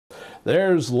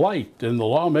There's light in the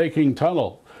lawmaking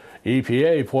tunnel.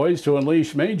 EPA poised to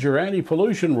unleash major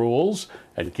anti-pollution rules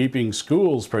and keeping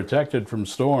schools protected from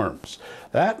storms.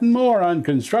 That and more on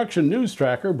Construction News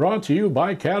Tracker, brought to you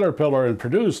by Caterpillar and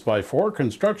produced by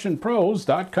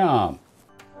 4constructionpros.com.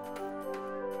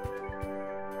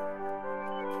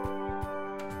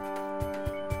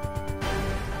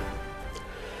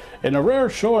 In a rare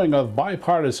showing of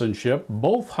bipartisanship,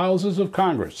 both houses of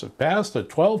Congress have passed a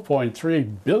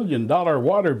 $12.3 billion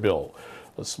water bill,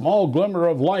 a small glimmer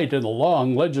of light in the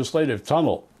long legislative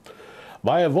tunnel.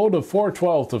 By a vote of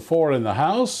 412 to 4 in the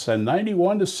House and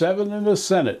 91 to 7 in the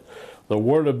Senate, the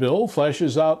WRRDA bill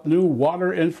fleshes out new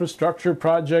water infrastructure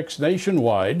projects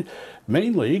nationwide,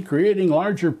 mainly creating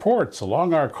larger ports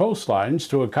along our coastlines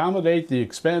to accommodate the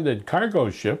expanded cargo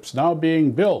ships now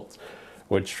being built,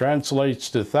 which translates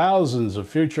to thousands of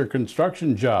future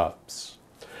construction jobs.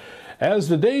 As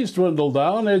the days dwindle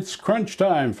down, it's crunch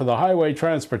time for the Highway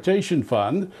Transportation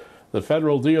Fund. The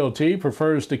federal DOT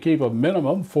prefers to keep a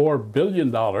minimum $4 billion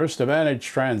to manage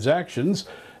transactions,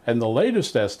 and the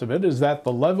latest estimate is that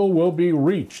the level will be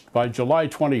reached by July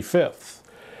 25th.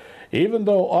 Even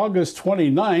though August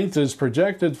 29th is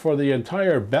projected for the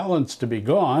entire balance to be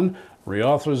gone,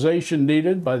 reauthorization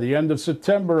needed by the end of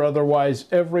September, otherwise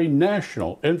every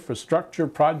national infrastructure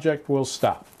project will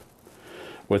stop.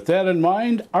 With that in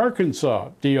mind, Arkansas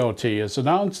DOT has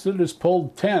announced it has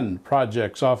pulled 10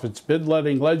 projects off its bid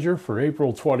letting ledger for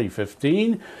April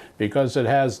 2015 because it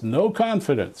has no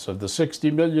confidence of the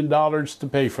 $60 million to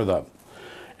pay for them.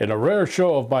 In a rare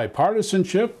show of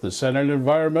bipartisanship, the Senate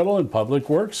Environmental and Public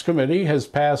Works Committee has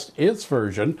passed its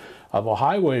version of a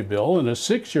highway bill and a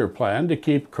 6-year plan to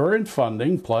keep current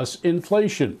funding plus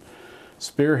inflation.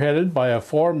 Spearheaded by a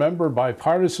 4-member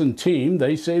bipartisan team,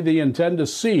 they say they intend to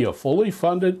see a fully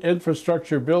funded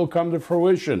infrastructure bill come to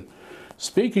fruition.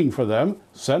 Speaking for them,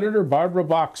 Senator Barbara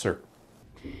Boxer.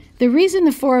 The reason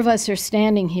the 4 of us are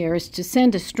standing here is to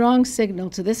send a strong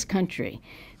signal to this country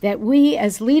that we,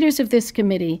 as leaders of this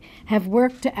committee, have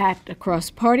worked to act across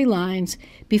party lines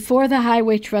before the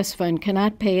Highway Trust Fund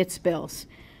cannot pay its bills.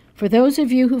 For those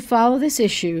of you who follow this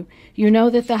issue, you know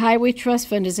that the Highway Trust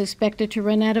Fund is expected to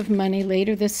run out of money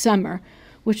later this summer,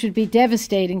 which would be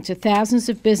devastating to thousands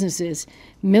of businesses,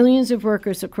 millions of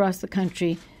workers across the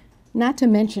country, not to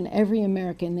mention every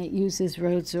American that uses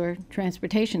roads or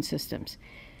transportation systems.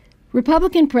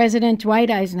 Republican President Dwight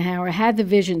Eisenhower had the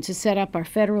vision to set up our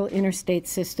federal interstate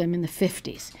system in the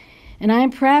 50s. And I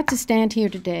am proud to stand here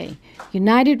today,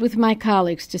 united with my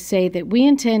colleagues, to say that we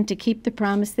intend to keep the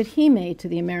promise that he made to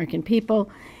the American people,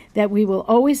 that we will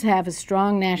always have a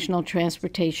strong national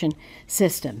transportation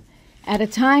system. At a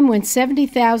time when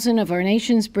 70,000 of our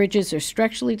nation's bridges are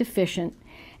structurally deficient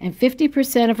and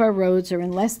 50% of our roads are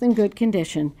in less than good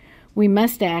condition, we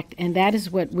must act, and that is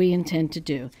what we intend to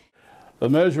do. The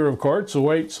measure, of course,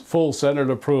 awaits full Senate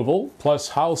approval, plus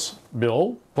House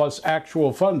bill, plus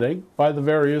actual funding by the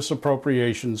various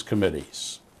appropriations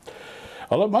committees.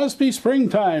 Well, it must be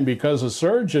springtime because a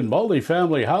surge in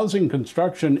multifamily housing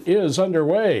construction is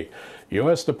underway.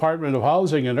 U.S. Department of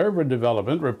Housing and Urban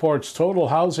Development reports total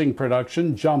housing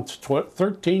production jumped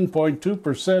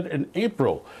 13.2% in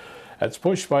April. That's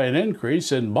pushed by an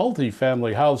increase in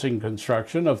multifamily housing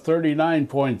construction of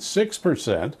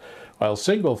 39.6%, while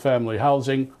single-family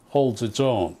housing holds its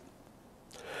own.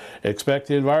 Expect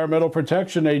the Environmental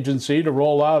Protection Agency to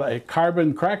roll out a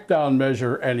carbon crackdown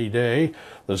measure any day.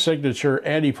 The signature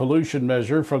anti-pollution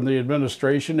measure from the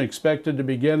administration expected to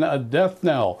begin a death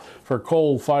knell for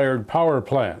coal-fired power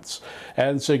plants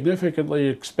and significantly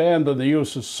expand on the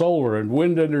use of solar and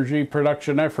wind energy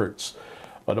production efforts,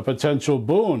 but a potential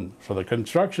boon for the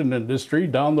construction industry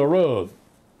down the road.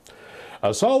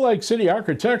 A Salt Lake City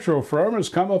architectural firm has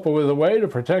come up with a way to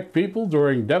protect people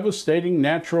during devastating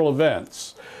natural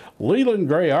events. Leland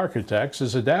Gray Architects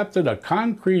has adapted a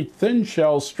concrete thin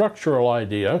shell structural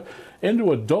idea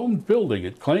into a domed building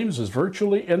it claims is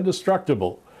virtually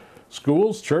indestructible.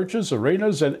 Schools, churches,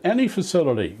 arenas, and any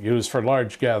facility used for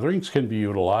large gatherings can be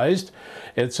utilized.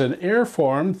 It's an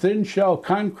air-formed thin shell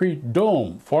concrete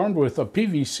dome formed with a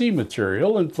PVC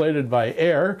material inflated by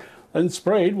air and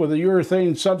sprayed with a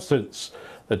urethane substance.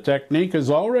 The technique has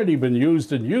already been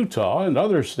used in Utah and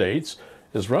other states,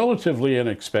 is relatively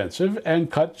inexpensive,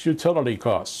 and cuts utility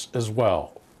costs as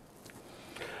well.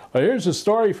 Well, here's a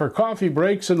story for coffee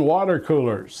breaks and water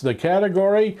coolers. The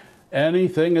category,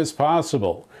 anything is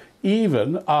possible.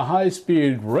 Even a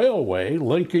high-speed railway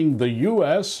linking the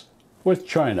U.S. with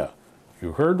China.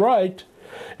 You heard right.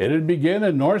 It'd begin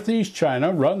in northeast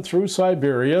China, run through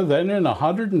Siberia, then in a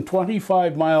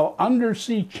 125-mile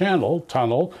undersea channel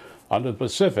tunnel on the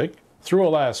Pacific through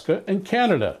Alaska and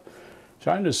Canada.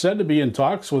 China is said to be in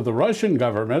talks with the Russian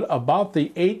government about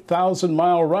the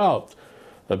 8,000-mile route.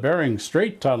 The Bering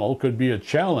Strait Tunnel could be a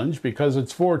challenge because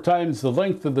it's 4 times the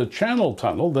length of the Channel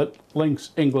Tunnel that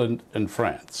links England and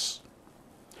France.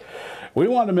 We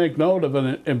want to make note of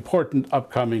an important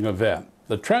upcoming event.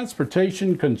 The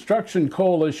Transportation Construction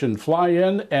Coalition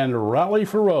Fly-In and Rally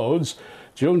for Roads,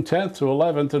 June 10th to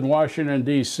 11th in Washington,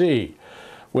 D.C.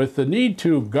 With the need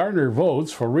to garner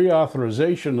votes for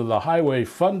reauthorization of the highway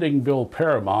funding bill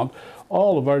paramount,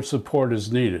 all of our support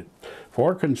is needed.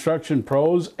 For Construction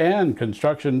Pros and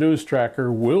Construction News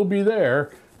Tracker will be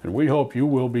there, and we hope you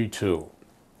will be too.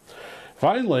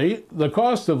 Finally, the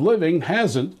cost of living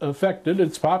hasn't affected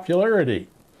its popularity.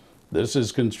 This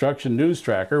is Construction News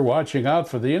Tracker, watching out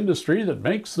for the industry that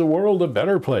makes the world a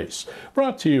better place.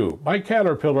 Brought to you by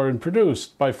Caterpillar and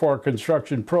produced by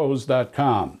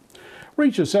forconstructionpros.com.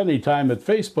 Reach us anytime at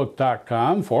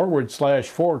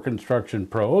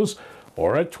facebook.com/forconstructionpros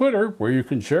or at Twitter, where you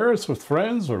can share us with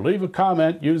friends or leave a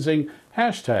comment using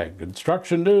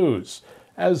 #ConstructionNews,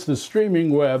 as the streaming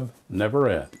web never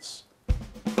ends.